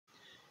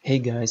Hey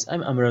guys,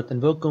 I'm Amaroth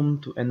and welcome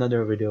to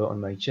another video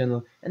on my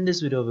channel, and this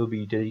video will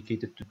be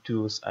dedicated to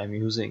tools I'm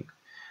using.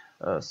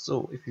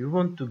 So if you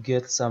want to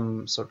get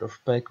some sort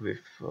of pack with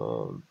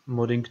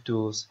modding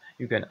tools,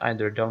 you can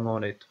either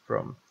download it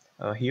from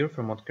here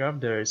from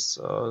Modcraft. There is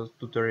a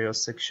tutorial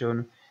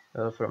section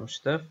from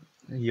Steff.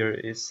 Here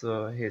is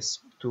his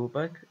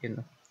toolpack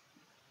in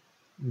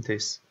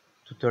this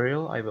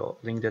tutorial. I will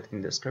link that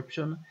in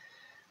description.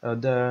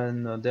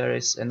 Then there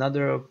is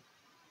another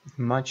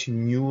much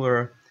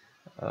newer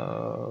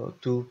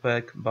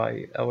Toolpack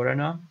by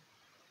Elrena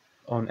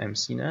on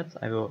MCNet.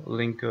 I will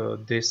link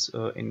this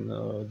in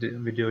the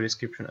video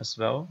description as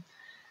well.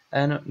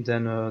 And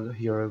then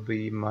here will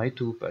be my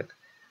Toolpack.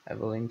 I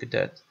will link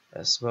that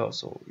as well,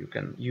 so you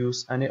can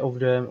use any of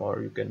them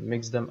or you can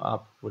mix them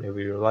up, whatever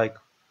you like.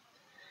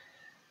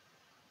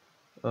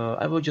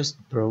 I will just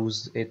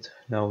browse it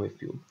now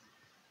with you.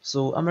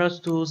 So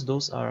Amaroth tools,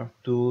 those are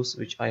tools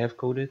which I have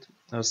coded.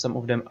 Some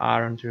of them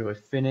aren't really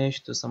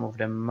finished, some of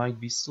them might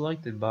be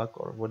slightly bug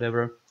or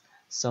whatever.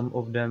 Some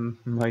of them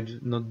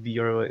might not be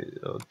really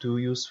too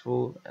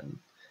useful, and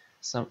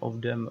some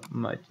of them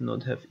might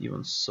not have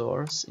even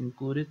source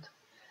included.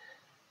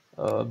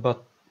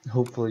 But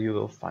hopefully you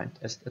will find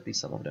at least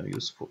some of them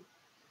useful.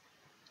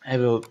 I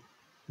will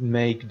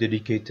make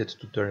dedicated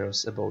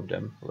tutorials about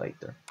them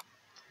later.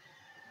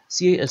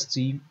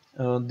 CASC,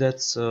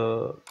 that's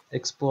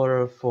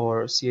Explorer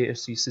for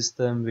CASC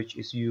system, which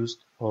is used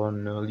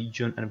on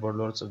Legion and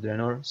Warlords of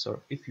Draenor.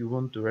 So if you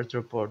want to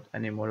retroport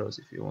any models,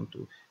 if you want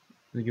to,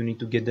 you need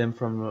to get them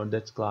from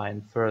that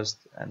client first,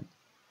 and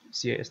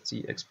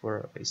CASC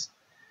Explorer is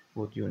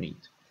what you need.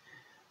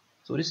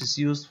 So this is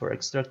used for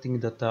extracting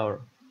data, or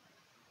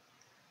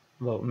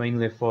well,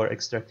 mainly for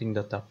extracting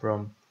data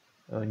from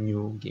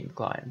new game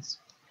clients.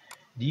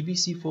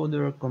 DBC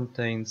folder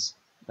contains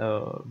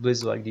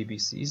Blizz-like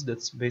DBCs.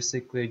 That's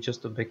basically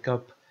just a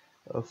backup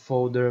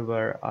folder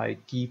where I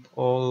keep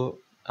all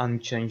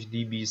unchanged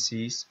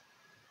DBCs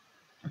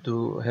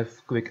to have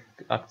quick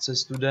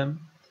access to them.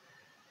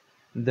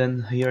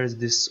 Then here is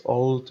this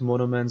old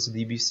Monuments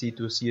DBC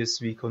to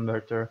CSV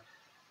converter.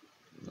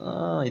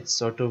 It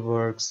sort of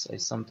works. I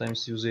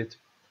sometimes use it.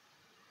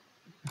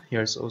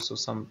 Here's also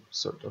some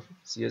sort of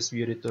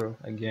CSV editor.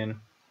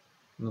 Again,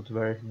 not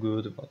very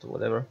good, but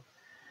whatever.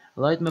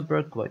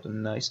 Lightmapper, quite a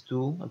nice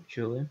tool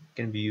actually,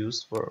 can be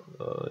used for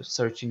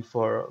searching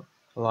for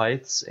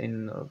lights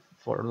in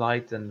for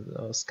light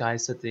and sky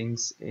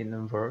settings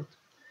in Word.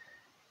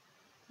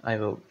 I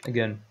will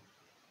again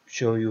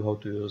show you how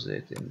to use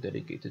it in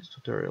dedicated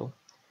tutorial.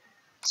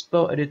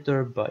 Spell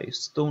editor by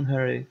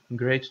Stoneharry,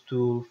 great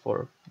tool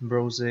for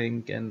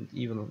browsing and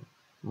even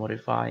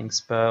modifying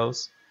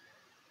spells.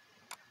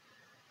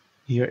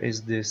 Here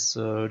is this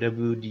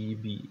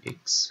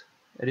WDBX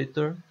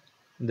editor.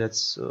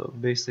 That's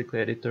basically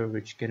editor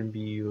which can be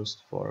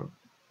used for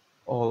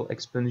all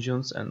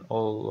expansions and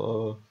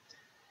all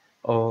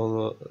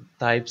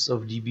types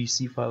of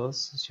DBC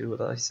files, should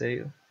I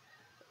say.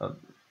 A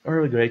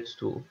really great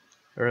tool,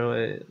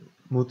 really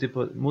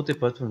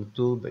multi-platform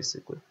tool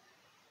basically.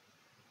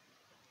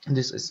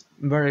 This is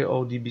very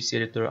old DBC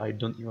editor. I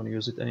don't even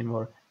use it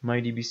anymore. My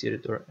DBC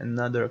editor,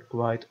 another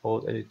quite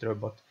old editor,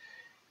 but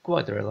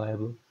quite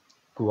reliable,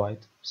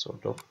 quite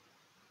sort of.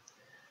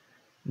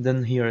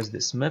 Then here is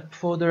this map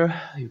folder.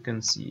 You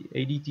can see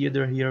ADT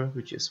header here,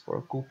 which is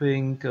for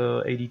copying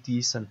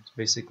ADTs and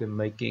basically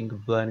making a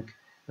blank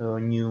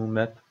new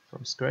map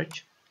from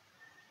scratch.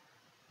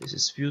 This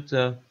is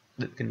Futa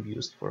that can be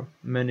used for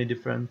many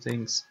different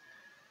things.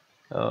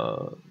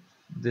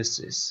 This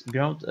is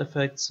ground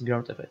effects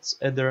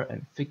adder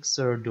and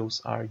fixer.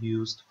 Those are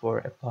used for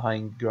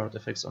applying ground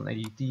effects on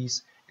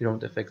ADTs.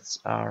 Ground effects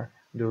are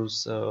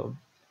those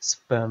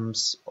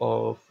spams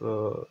of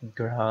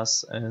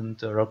grass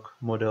and rock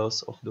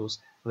models, of those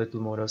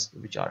little models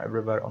which are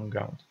everywhere on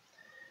ground.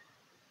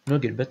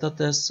 Nogit beta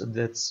test,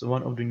 that's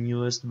one of the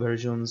newest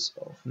versions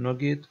of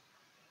Nogit.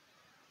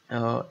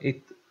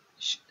 It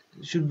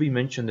should be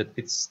mentioned that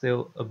it's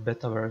still a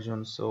beta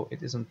version, so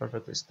it isn't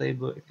perfectly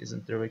stable, it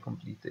isn't really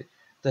completely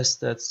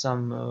tested.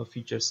 Some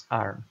features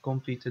aren't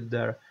completed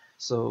there,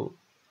 so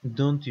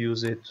don't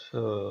use it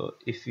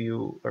if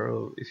you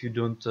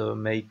don't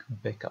make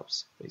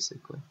backups.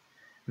 Basically,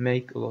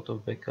 make a lot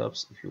of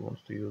backups if you want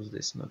to use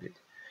this Nugget.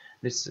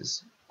 This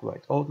is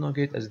quite old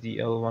Nugget,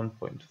 SDL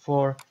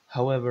 1.4.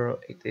 However,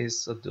 it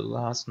is the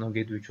last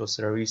Nugget which was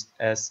released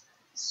as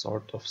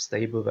sort of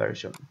stable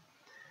version.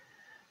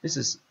 This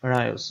is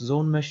Riot's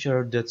Zone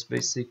Mesher. That's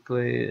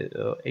basically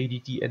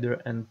ADT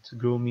Adder and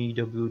GrowMe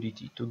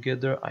WDT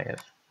together. I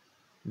have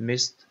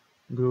missed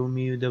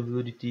GrowMe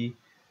WDT.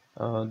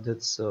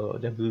 That's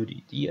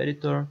WDT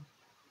editor.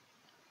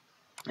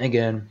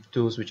 Again,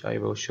 tools which I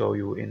will show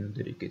you in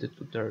dedicated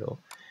tutorial.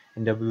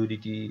 And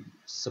WDT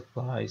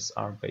supplies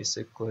are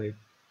basically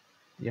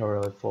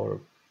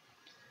for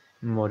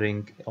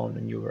modding on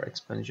newer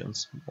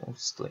expansions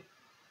mostly.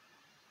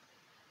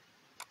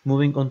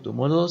 Moving on to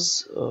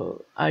models,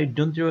 I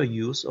don't really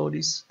use all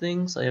these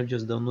things. I have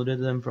just downloaded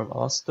them from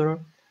Alastor,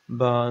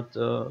 but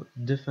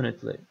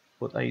definitely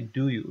what I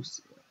do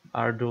use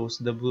are those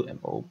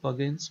WMO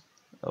plugins,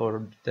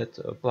 or that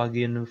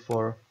plugin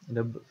for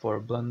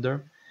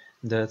Blender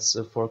that's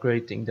for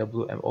creating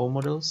WMO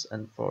models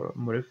and for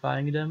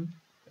modifying them.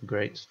 A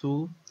great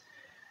tool.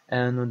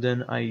 And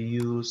then I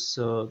use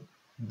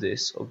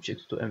this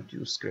object to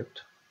MTU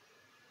script.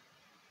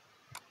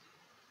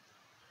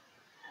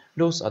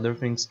 Those other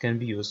things can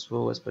be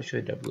useful,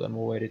 especially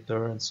WMO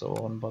editor and so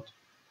on, but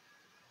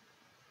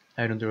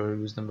I don't really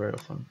use them very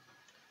often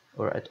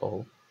or at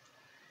all.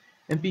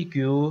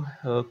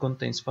 MPQ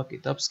contains fuck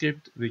it up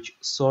script, which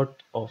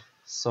sort of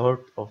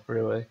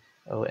really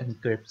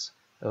encrypts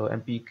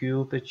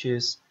MPQ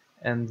patches,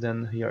 and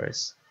then here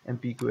is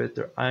MPQ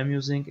editor I'm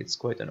using. It's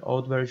quite an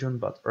old version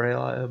but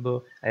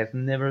reliable. I have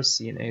never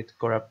seen it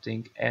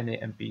corrupting any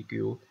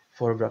MPQ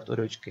for Wrath of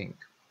the Lich King.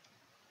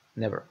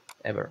 Never,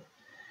 ever.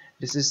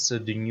 This is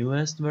the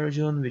newest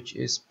version, which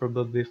is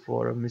probably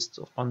for Mists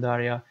of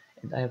Pandaria,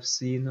 and I have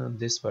seen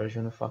this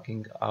version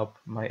fucking up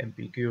my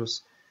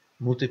MPQs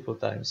multiple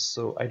times,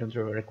 so I don't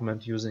really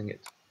recommend using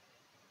it.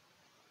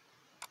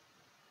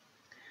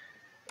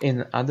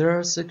 In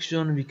other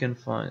section, you can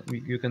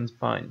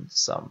find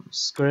some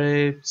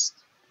scripts,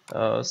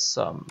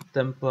 some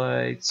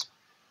templates,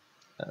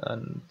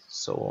 and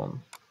so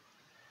on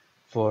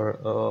for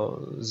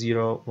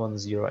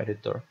 0.10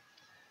 editor.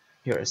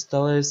 Here is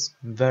Talis,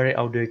 very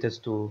outdated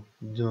tool,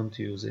 don't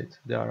use it.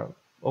 There are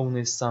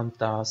only some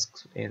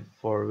tasks in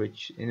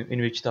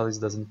which Talis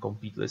doesn't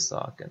completely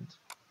suck, and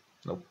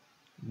nope,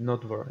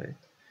 not worth it.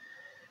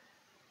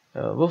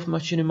 Wolf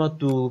Machinima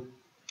tool,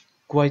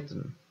 quite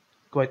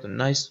quite a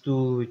nice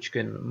tool which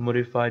can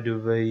modify the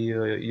way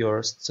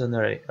your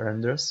scenery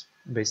renders,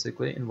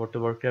 basically in World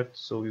of Warcraft,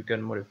 so you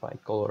can modify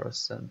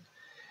colors and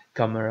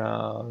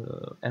camera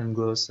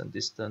angles and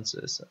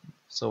distances and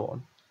so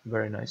on.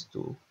 Very nice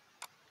tool.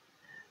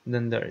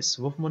 Then there is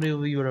WoW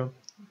Model Viewer,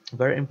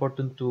 very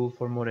important tool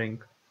for modding,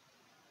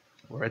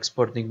 for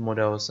exporting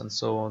models and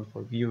so on,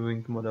 for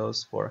viewing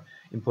models, for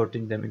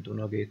importing them into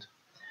Nugget.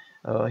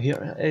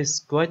 Here is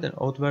quite an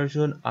old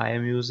version I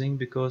am using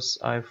because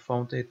I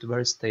found it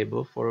very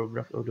stable for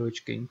Wrath of the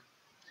Lich King.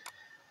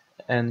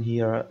 And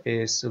here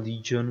is a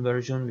Legion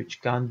version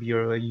which can't be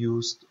really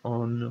used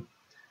on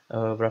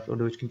Wrath of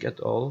the Lich King at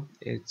all.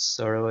 It's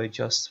really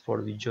just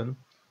for Legion,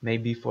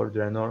 maybe for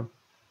Draenor,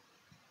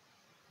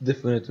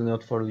 definitely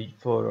not for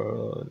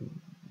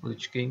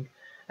Lich King.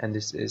 And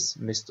this is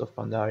Mist of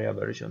Pandaria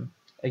version.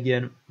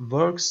 Again,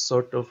 works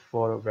sort of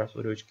for Wrath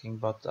of the Lich King,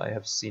 but I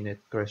have seen it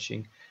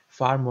crashing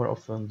far more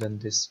often than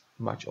this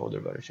much older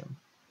version.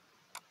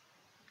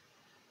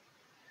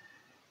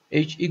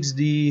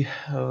 HXD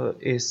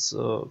is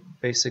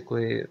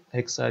basically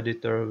hex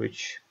editor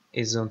which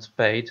isn't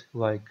paid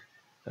like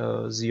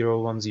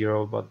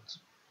 0.10, but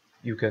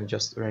you can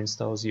just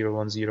reinstall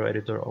 0.10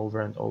 editor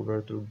over and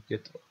over to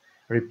get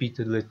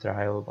repeatedly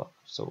trial, but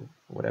so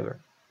whatever,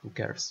 who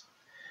cares.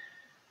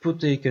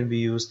 PuTTY can be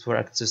used for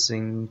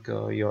accessing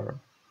your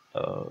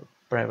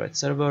private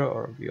server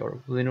or your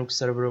Linux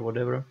server,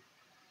 whatever,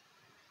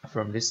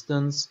 from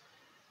distance,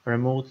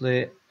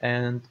 remotely,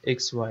 and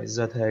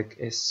XYZ hack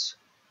is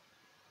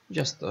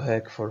just a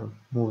hack for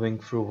moving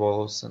through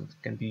walls and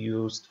can be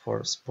used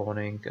for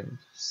spawning and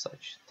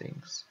such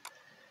things.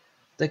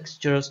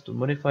 Textures, to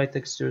modify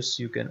textures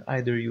you can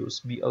either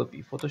use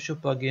BLP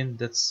Photoshop plugin,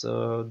 that's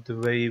the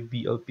way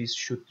BLPs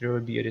should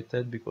really be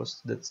edited because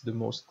that's the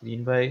most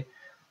clean way.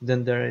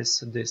 Then there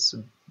is this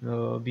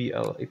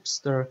BL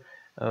Hipster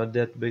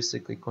that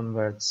basically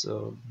converts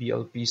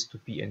BLPs to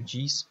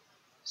PNGs,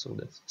 so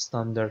that's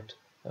standard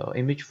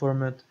image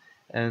format,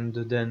 and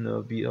then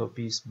then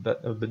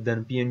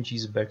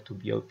PNGs back to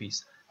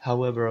BLPs.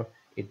 However,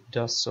 it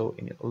does so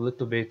in a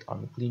little bit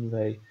unclean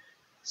way,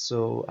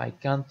 so I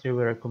can't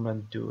really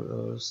recommend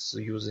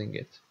using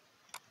it.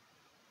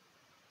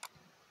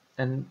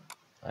 And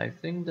I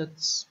think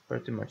that's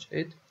pretty much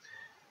it.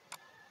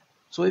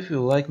 So if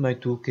you like my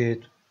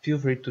toolkit, feel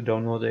free to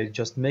download it.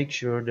 Just make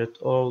sure that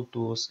all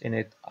tools in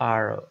it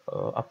are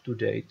up to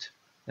date.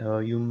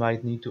 You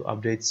might need to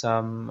update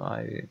some.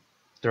 I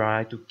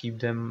try to keep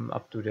them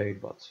up to date,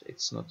 but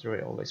it's not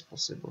really always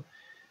possible.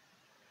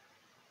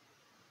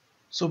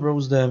 So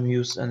browse them,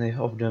 use any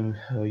of them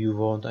you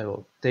want. I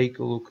will take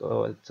a look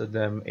at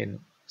them in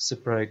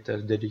separate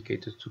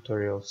dedicated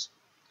tutorials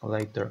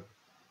later.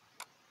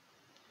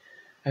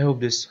 I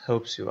hope this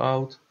helps you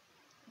out,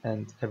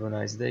 and have a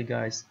nice day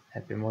guys.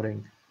 Happy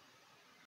modding!